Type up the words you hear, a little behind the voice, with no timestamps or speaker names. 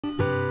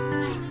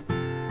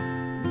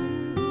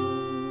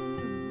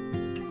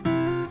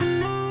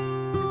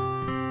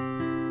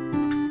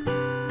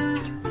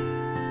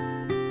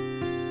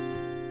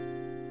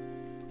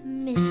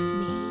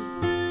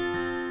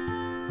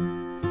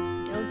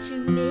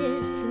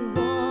kiss and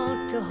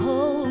want to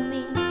hold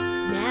me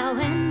now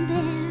and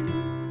then,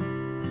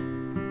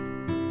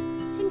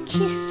 and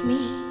kiss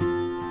me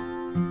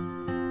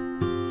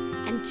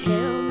and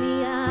tell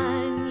me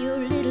I'm your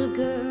little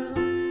girl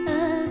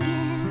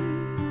again.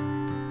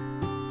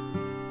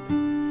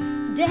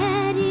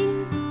 Daddy,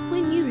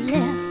 when you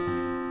left,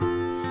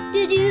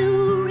 did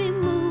you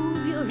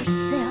remove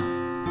yourself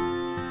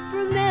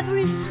from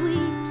every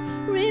sweet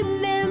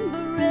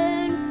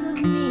remembrance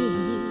of me?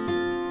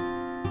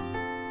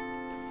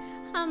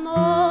 I'm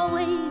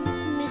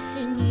always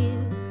missing you.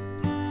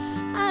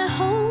 I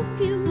hope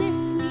you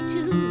miss me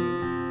too,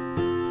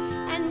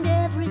 and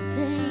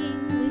everything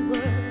we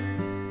were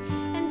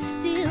and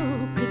still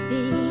could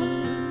be.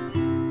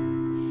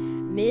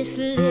 Miss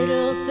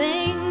little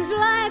things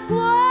like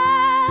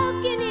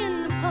walking in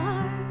the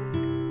park,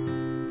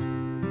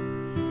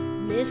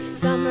 miss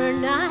summer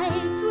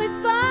nights with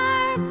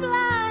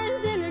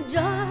fireflies in a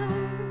jar,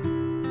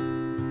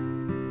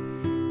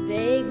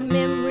 vague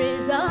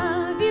memories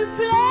of you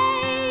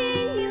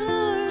playing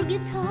your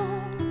guitar.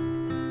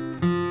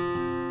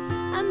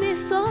 I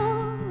miss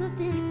all of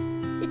this,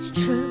 it's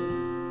true,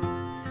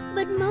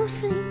 but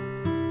mostly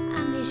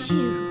I miss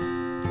you,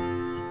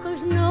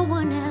 'cause no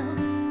one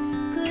else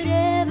could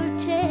ever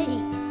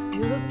take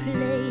your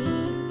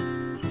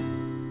place.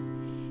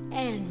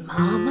 And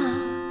Mama,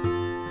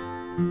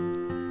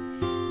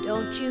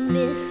 don't you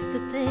miss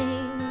the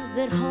things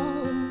that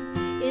home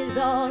is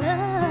all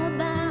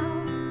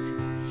about?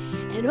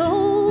 And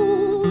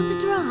oh, the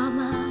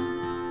drama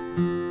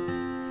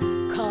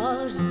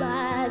caused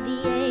by the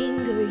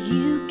anger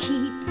you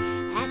keep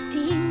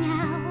acting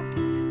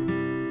out.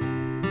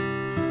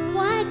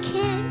 Why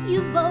can't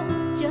you both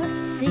just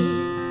see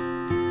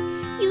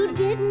you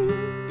didn't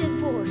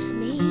divorce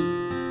me?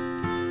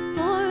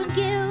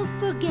 Forgive,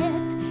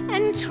 forget,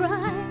 and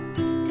try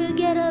to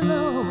get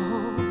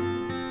along.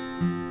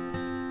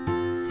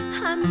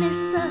 I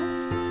miss us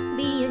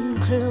being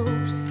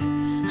close.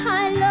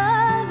 I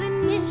love and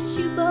miss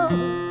you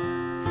both.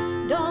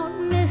 Don't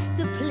miss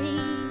the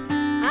plea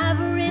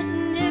I've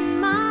written in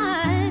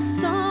my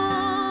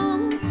song.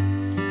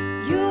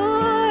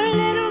 Your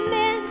little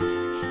miss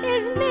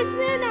is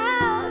missing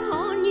out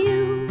on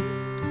you,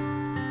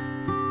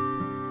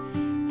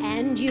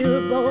 and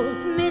you're both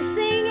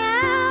missing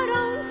out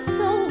on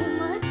so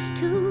much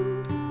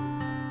too.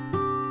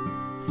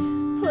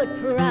 Put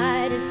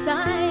pride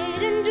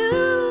aside and do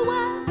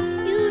what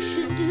you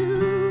should do.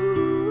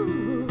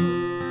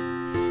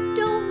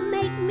 Don't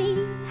make me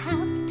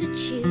have to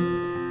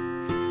choose,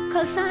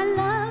 'cause I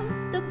love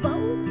the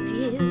both of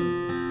you.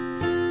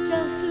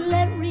 Just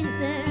let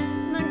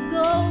resentment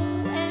go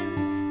and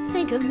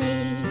think of me.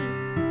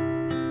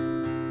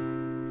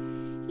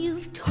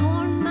 You've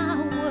torn my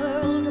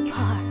world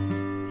apart,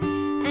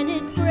 and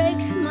it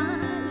breaks my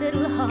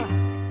little heart.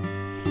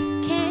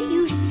 Can't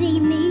you see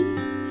me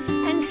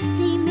and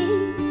see me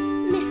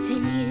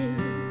missing you?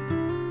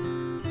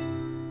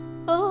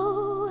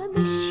 Oh, I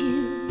miss you.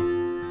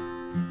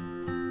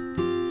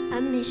 I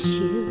miss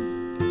you.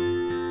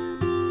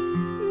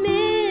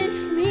 Miss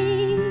me.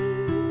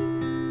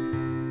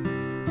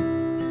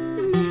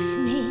 Miss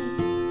me.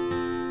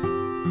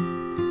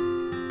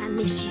 I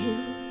miss you.